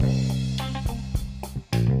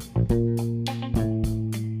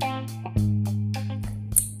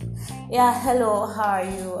Yeah, hello, how are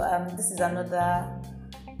you? This is another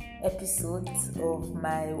episode of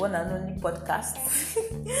my one and only podcast.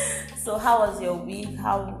 So, how was your week?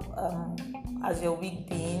 How has your week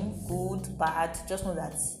been? Good, bad? Just know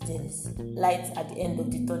that there's light at the end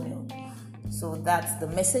of the tunnel. So that's the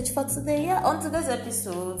message for today. Yeah, on today's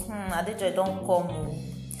episode, Adejoy don't come.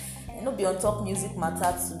 No be on top music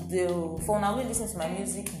matter today. For now, we listen to my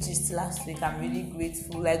music gist last week. I'm really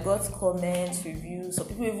grateful. I got comments, reviews. So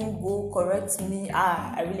people even go correct me.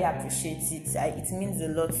 I really appreciate it. It means a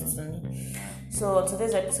lot to me. So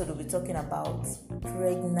today's episode we'll be talking about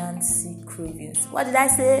pregnancy cravings. What did I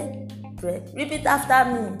say? Repeat after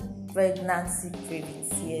me. Pregnancy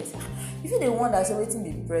cravings. Yes. If you the one that's waiting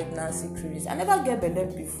the pregnancy cravings, I never get belle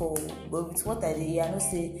before, but with what I did, I know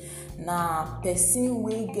say person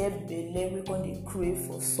will get belle we when they crave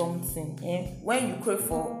for something. When you crave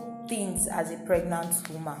for things as a pregnant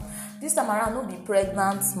woman, this time around no be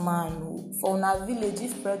pregnant man. For our village,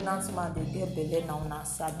 if pregnant man they get belle now na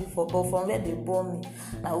sabi for, but from where they born me,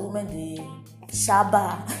 now women they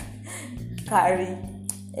shaba carry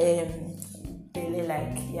belle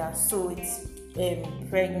like so it's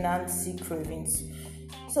pregnancy cravings.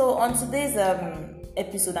 So on today's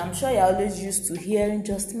episode, I'm sure you're always used to hearing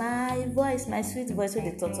just my voice, my sweet voice with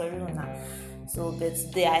the tutorial now. So but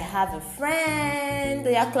today I have a friend.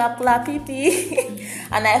 Clap pee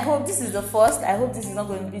and I hope this is the first. I hope this is not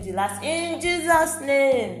going to be the last. In Jesus'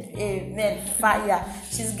 name, amen. Fire.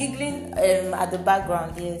 She's giggling at the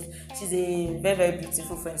background. Yes, she's a very, very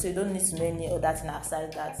beautiful friend. So you don't need to know any other thing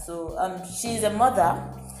outside that. So she's a mother.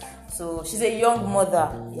 So she's a young mother.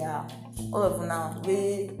 Yeah. All of now.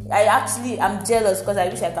 I'm jealous because I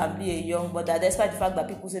wish I can be a young mother, despite the fact that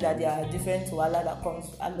people say that there are different wahala that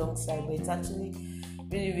comes alongside, but it's actually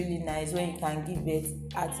really, really nice when you can give birth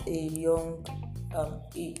at a young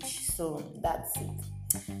age. So that's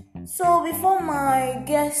it. So before my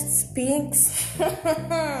guest speaks,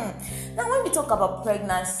 now when we talk about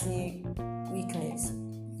pregnancy weakness,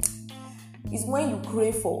 is when you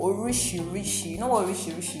crave for orishi. You know what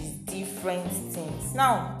orishi is? Different things.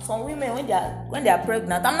 Now, some women when they are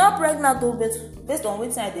pregnant, I'm not pregnant though, but based on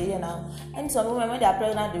which side they hear now, and some women when they are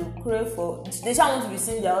pregnant, they crave for. They shall want to be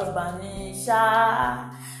seeing their husband. You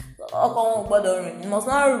must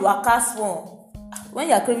not work one. When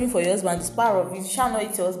you are craving for your husband, it's part of it. You shall not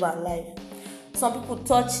eat your husband alive. Some people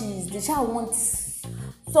touches. They shall want.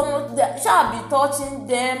 Some they shall be touching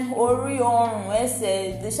them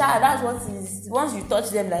that's what is. Once you touch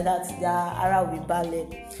them like that, their ara will be ballet.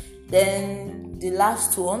 Then the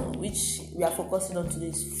last one, which we are focusing on today,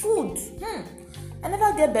 is food. I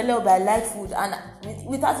never get belly, but I like food, and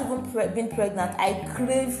without even being pregnant, I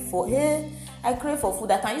crave for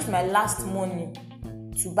food. I can use my last money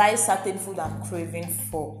to buy certain food I'm craving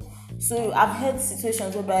for. So I've had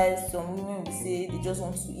situations whereby some women will say they just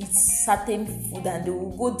want to eat certain food and they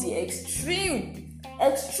will go the extreme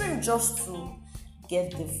just to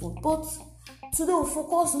get the food. But today we'll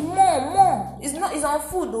focus more. It's on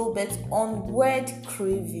food though, but on word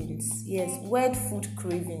cravings. Yes, word food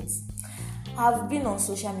cravings. I've been on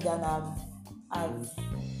social media and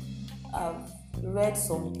I've read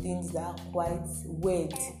some things that are quite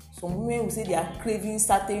weird. Some women will say they are craving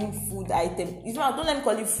certain food item. If not, don't let me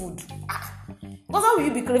call it food. Because how will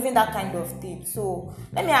you be craving that kind of thing? So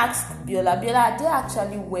let me ask Biola, are there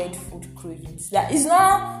actually weird food cravings? That is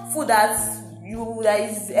not food that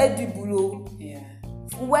is edible. Yeah.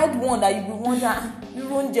 Weird one that you be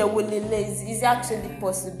wondering is it actually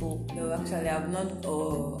possible? No, actually I've not.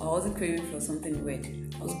 I wasn't craving for something weird.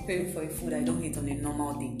 I was craving for a food I don't eat on a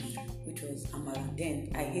normal day, which was amala.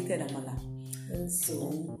 Then I hated amala.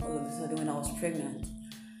 So all of a sudden when I was pregnant,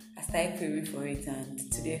 I started craving for it, and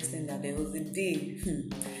to the extent that there was a day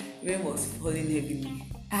rain was falling heavily.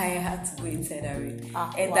 I had to go inside the rain.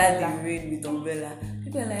 Enter the rain with umbrella.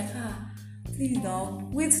 People are like, please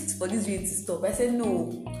don't wait for this rain to stop. I said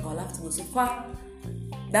no, I'll have to go so far.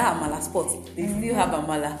 That amala spot, they still have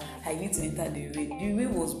amala. I need to enter the rain. The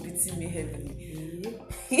rain was beating me heavily.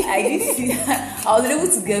 I didn't see that. I was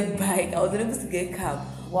able to get bike. I was able to get cab.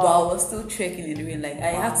 Wow. But I was still trekking in the rain. Like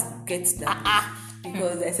I had to get that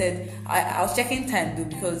because I said I was checking time though,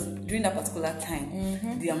 because during that particular time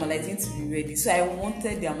the amala is going to be ready. So I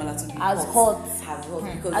wanted the amala to be as hot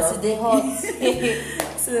because as they hot.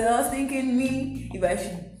 So I was thinking if I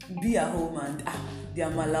should be at home and the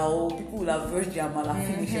amala, or people will have rushed the amala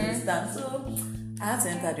finish, understand? So I had to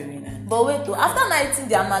enter the rain. But wait though, after eating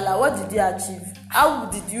the amala, what did you achieve? How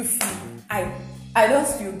did you feel? I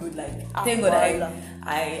just feel good. Like thank God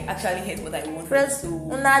I actually hate what I wanted.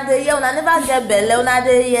 Una never get belle. Una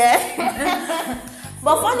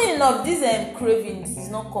But funny enough, this cravings is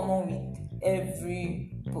not common with every.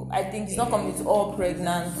 I think it's not common with all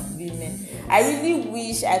pregnant women. I really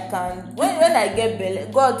wish I can. When I get belly,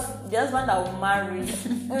 God, the husband I will marry.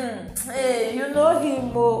 Hey, you know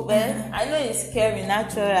him, well, I know he's caring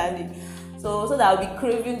naturally. So that I'll be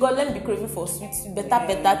craving. God, let me be craving for sweet, better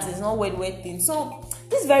things, not wet things. So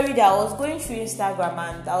this very day I was going through Instagram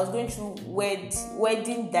and I was going through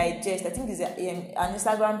Wedding Digest. I think it's an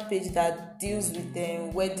Instagram page that deals with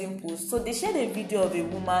wedding posts. So they shared a video of a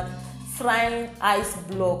woman frying ice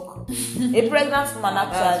block. A pregnant woman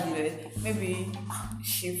actually. Maybe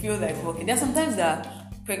she feel like working. There's sometimes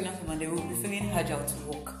that pregnant woman they will be feeling agile to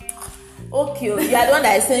work. Okay, you are the one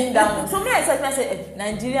that is saying that. So me, I said,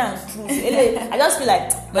 Nigerians true. I just feel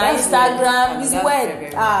like my Instagram is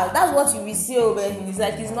wet. That's what you will see over here. It's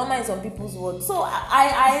like it's normal in some people's words. So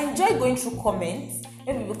I enjoy going through comments,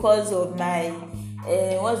 maybe because of my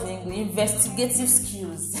what's the English? Investigative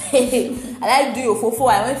skills. I like do your fofo.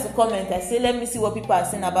 I went to comment. I say, let me see what people are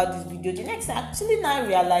saying about this video. The next, I actually now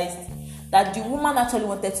realized that the woman actually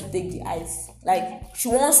wanted to take the ice. Like she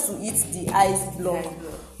wants to eat the ice block.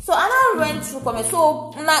 So I now went through comments.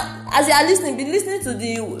 So now, as you are listening, be listening to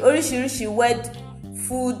the Orishi wed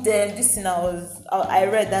food. This thing I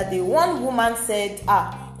read that day. One woman said,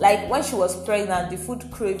 like when she was pregnant, the food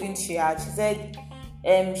craving she had. She said,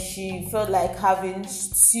 she felt like having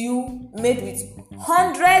stew made with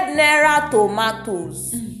 100 naira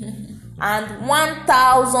tomatoes and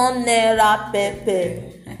 1,000 naira pepper,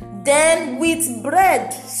 then with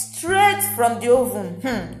bread straight from the oven.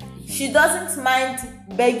 She doesn't mind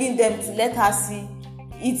begging them to let her see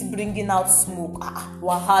it bringing out smoke.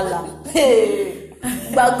 Wahala. Hey,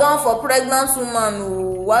 bagan for pregnant woman.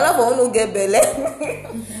 Wahala for no get belle.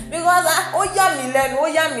 Because oh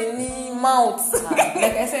yummy ni mouth.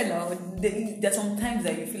 Like I said now, there's sometimes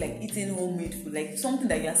that you feel like eating homemade food, like something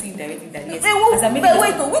that you are seeing directly that yes.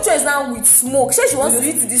 Wait, which one is now with smoke? She wants to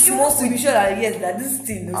eat the smoke. She wants to be sure that yes, that this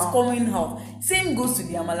thing is coming out. Same goes to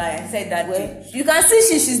the amala. I said that day. You can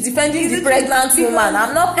see she's defending the pregnant woman.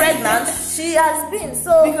 I'm not pregnant. She has been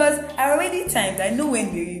so. Because I already timed. I know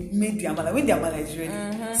when they made the amala, when the amala is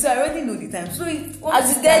ready. So I already know the time. So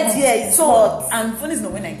as you get there, it's hot. And funny is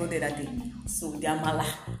not when I got there that day. So the amala,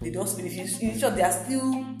 they just finished. In short, they are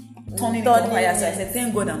still turning it on fire. So I said,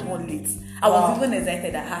 thank God I'm not late. I was even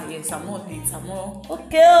excited that yes, I'm not late. I'm not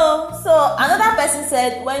okay. So another person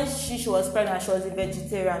said when she was pregnant, she was a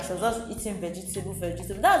vegetarian. She was just eating vegetable.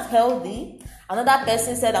 That's healthy. Another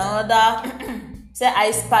person said said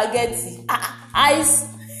ice spaghetti. Ice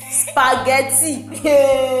spaghetti.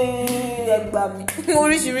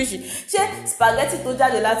 Rishi. Ṣé spaghetti tó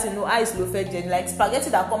jáde láti inú ice ló fẹ́ jẹ, like spaghetti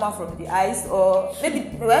that come out from the ice, or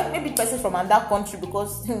maybe person from another country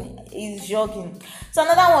because he's jogging. So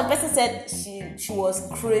another person said she was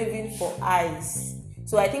craving for ice.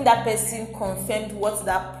 So I think that person confirmed what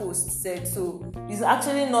that post said. So it's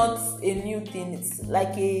actually not a new thing. It's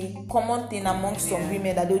like a common thing amongst some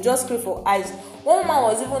women that they just crave for ice. One woman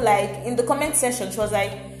was even like in the comment section. She was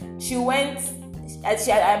like, she went.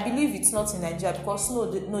 I believe it's not in Nigeria because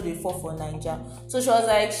they fall for Nigeria. So she was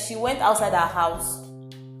like, she went outside her house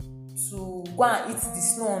to go and eat the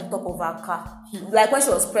snow on top of her car. Like when she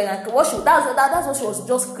was pregnant, that's what she was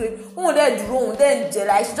just craving.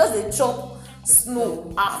 Like she just a chop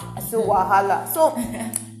snow. I say wahala. So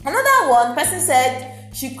another one person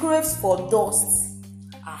said she craves for dust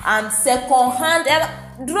and second-hand.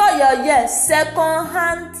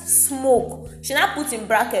 Second-hand smoke. She now put in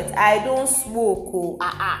bracket, I don't smoke.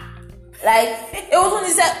 Like it was when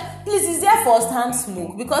he said, please, is there first-hand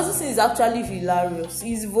smoke? Because this is actually hilarious.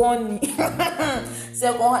 It's funny.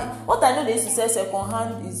 Second-hand. What I know they used to say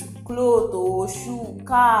second-hand is clothes or shoe,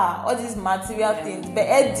 car, all these material things. But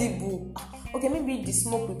edible. Okay, maybe the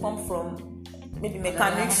smoke will come from maybe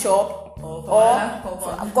mechanic shop or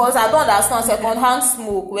because I don't understand second-hand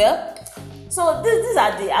smoke. Well, so these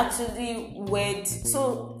are the actually weird.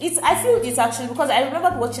 So I feel it's actually because I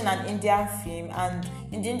remember watching an Indian film, and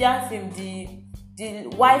in the Indian film the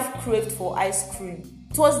wife craved for ice cream.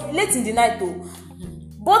 It was late in the night though.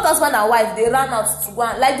 Both husband and wife, they ran out to go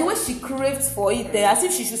and, like the way she craved for it there, as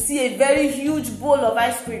if she should see a very huge bowl of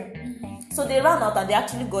ice cream. So they ran out and they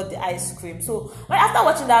actually got the ice cream. So after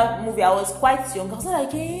watching that movie, I was quite young. I was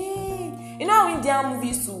like, hey, you know how Indian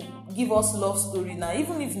movies to give us love story now,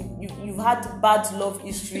 even if you've had bad love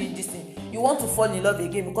history, this thing, you want to fall in love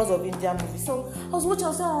again because of Indian movies. So I was watching, I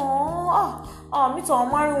was saying, me too, I'll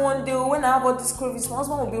marry one day. When I have all this cravings, my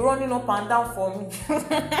husband will be running up and down for me.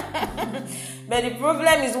 But the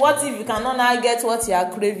problem is, what if you cannot now get what you are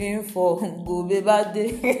craving for? Go be bad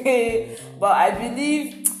day. But I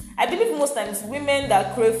believe I believe most times women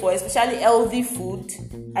that crave for especially healthy food,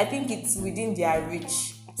 I think it's within their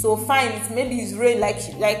reach. So fine, maybe it's rain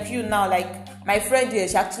like you now, like my friend here,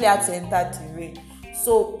 she actually had to enter the rain.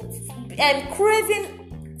 So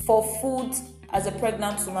craving for food as a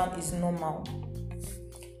pregnant woman is normal.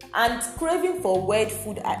 And craving for wet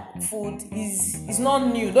food is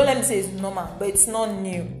not new. Don't let me say it's normal, but it's not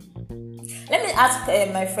new. Let me ask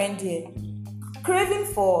my friend here. Craving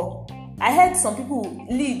for, I heard some people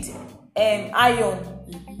lead iron,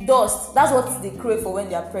 dust. That's what they crave for when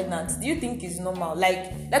they are pregnant. Do you think it's normal?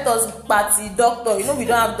 Like, let us party doctor. You know we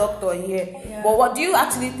don't have doctor here. Yeah. But what do you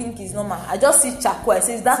actually think is normal? I just see charcoal. I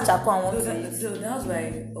say, is that charcoal I want to eat? So that's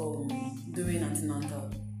why during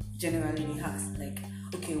antenatal, generally we ask like,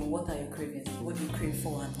 okay, what are your cravings? What do you crave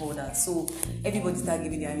for and all that? So everybody start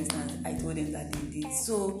giving their instance. I told them that they did.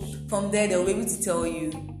 So from there, they'll be able to tell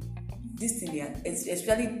you this thing.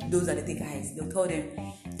 Especially those that they take ice. They'll tell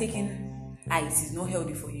them taking ice is not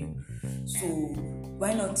healthy for you. So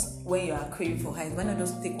why not, when you are craving for ice, why not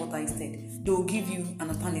just take water instead? They'll give you an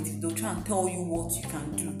alternative. They'll try and tell you what you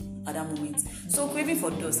can do at that moment. So craving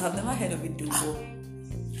for dust, I've never heard of it before.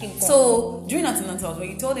 So during antenatal, when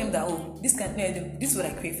you told them that this is what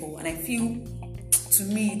I crave for, and I feel to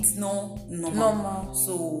me it's not normal.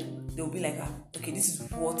 So they'll be like, okay, this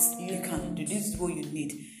is what you can do. This is what you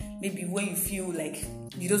need. Maybe when you feel like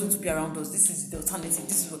you don't want to be around us, this is the alternative.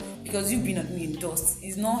 This is what, because you've been in dust.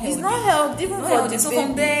 It's not healthy. It's not healthy even for the So baby.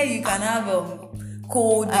 from there you can have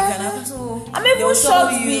cold. You can have so. I'm even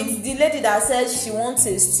shocked with the lady that says she wants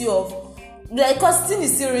a stew of. Like, cause thing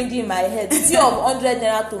is still ringing in my head. Stew of 100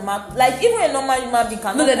 naira tomato. Like, even a normal human being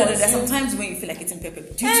cannot consume. No. There's sometimes when you feel like eating pepper.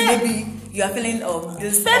 Due to maybe you are feeling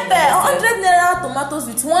this pepper. 100 naira tomatoes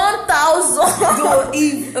with 1,000. So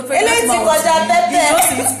if a pregnant woman wants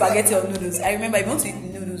to eat spaghetti or noodles, I remember if you want to eat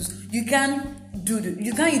noodles, you can't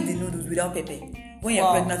eat the noodles without pepper when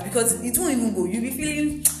you're pregnant, because it won't even go. You'll be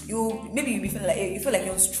feeling like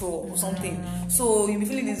you're straw or something. So you'll be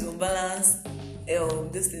feeling this unbalance.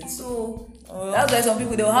 This thing. So that's why some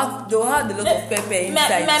people they'll have a lot of pepper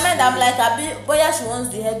inside. In my mind, I'm like, boya she wants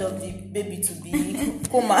the head of the baby to be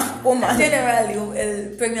coma.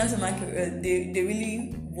 Generally, pregnant women they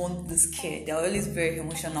really want this care. They're always very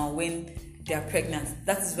emotional when they are pregnant.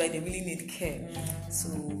 That is why they really need care. So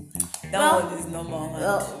that one is normal.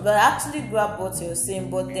 But I actually grab what you're saying.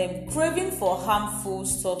 But then craving for harmful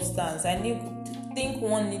substance, think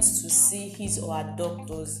one needs to see his or her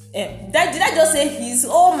doctors. Did I just say his?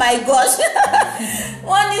 Oh my gosh.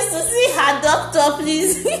 One needs to see her doctor,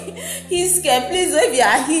 please. His care, please. If you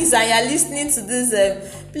are his and you're listening to this,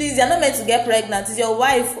 please, you're not meant to get pregnant. It's your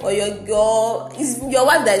wife or it's your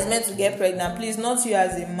wife that is meant to get pregnant. Please, not you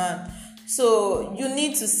as a man. So you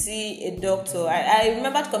need to see a doctor. I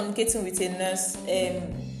remember communicating with a nurse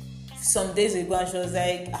some days ago, and she was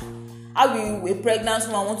like, how will a pregnant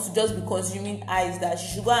woman want to just be consuming ice, that she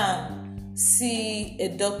should go and see a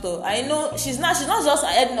doctor? I know she's not just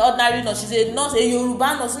an ordinary nurse, she's a nurse, a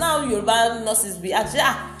Yoruba nurse. Now Yoruba nurses be actually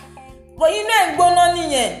but you know gbona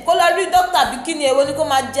niyen ko lo ri doctor bikini e woni ko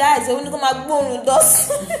ma ja ice, woni ko ma gborun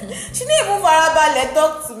dust. She didn't even farabalẹ̀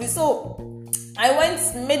talk to me. So I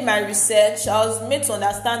made my research. I was made to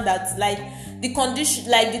understand that the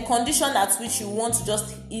condition at which you want to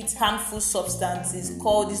just eat harmful substance is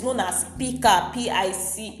known as PICA, PICA.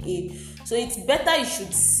 So it's better you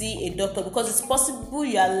should see a doctor, because it's possible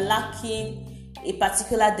you are lacking a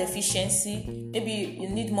particular deficiency. Maybe you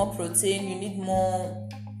need more protein, you need more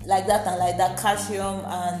like that, calcium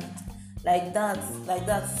and like that.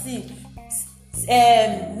 See,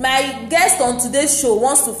 my guest on today's show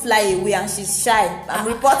wants to fly away and she's shy. I'm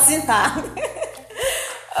reporting her.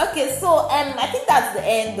 Okay, so I think that's the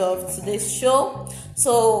end of today's show.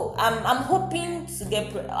 So I'm hoping to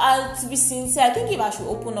get to be sincere. I think if I should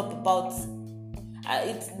open up about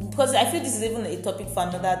it, because I feel this is even a topic for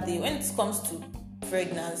another day. When it comes to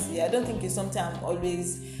pregnancy, I don't think it's something I'm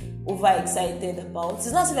always overexcited about.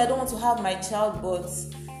 It's not if I don't want to have my child, but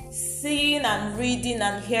seeing and reading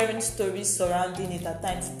and hearing stories surrounding it at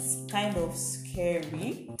times, it's kind of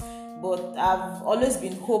scary. But I've always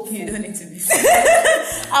been hopeful. You don't need to be.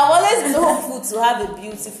 I've always been hopeful to have a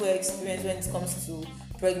beautiful experience when it comes to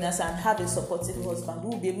pregnancy, and have a supportive husband who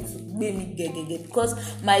will be able to make me get. Because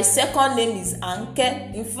my second name is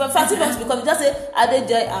Anke. In fact, if you want to become, just say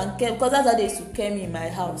Adejoy Anke, because that's how they used to care me in my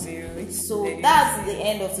house. So that's the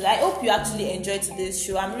end of today. I hope you actually enjoyed today's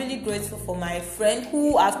show. I'm really grateful for my friend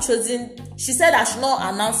who I've chosen. She said I should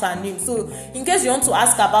not announce her name. So in case you want to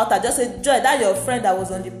ask about her, just say, Joy, that's your friend that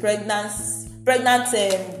was on the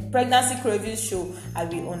pregnancy craving show. I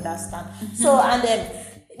will understand. So, and then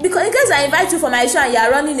because in case I invite you for my show and you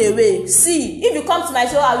are running away, see, if you come to my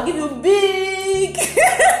show, I will give you big.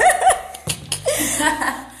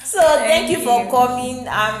 So thank you for coming.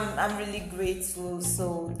 I'm really grateful.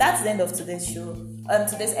 So that's the end of today's show.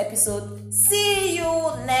 Today's episode. See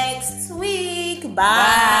you next week.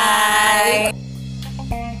 Bye.